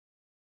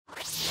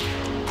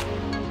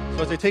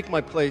So as I take my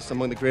place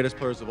among the greatest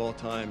players of all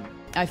time,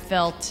 I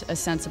felt a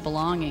sense of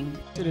belonging.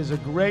 It is a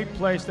great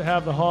place to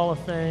have the Hall of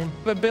Fame.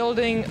 A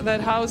building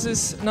that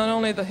houses not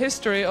only the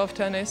history of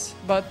tennis,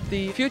 but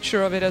the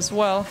future of it as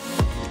well.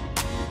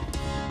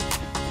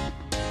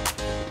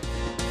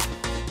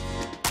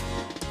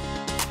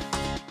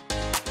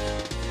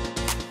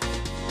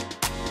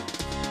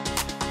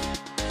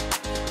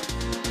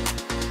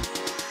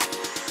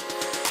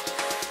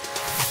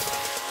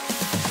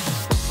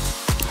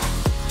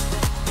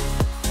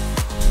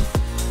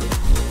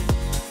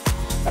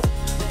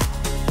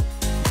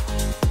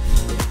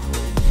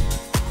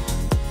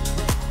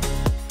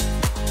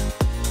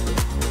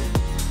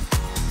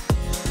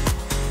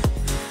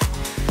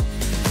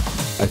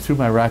 I threw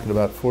my racket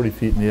about 40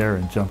 feet in the air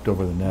and jumped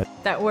over the net.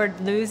 That word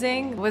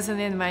losing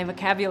wasn't in my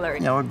vocabulary.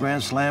 You know, a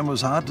Grand Slam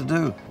was hard to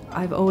do.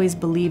 I've always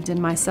believed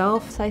in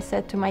myself. I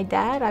said to my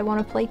dad, I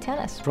want to play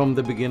tennis. From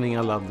the beginning,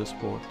 I loved the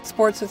sport.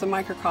 Sports is a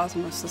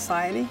microcosm of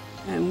society,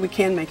 and we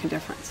can make a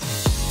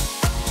difference.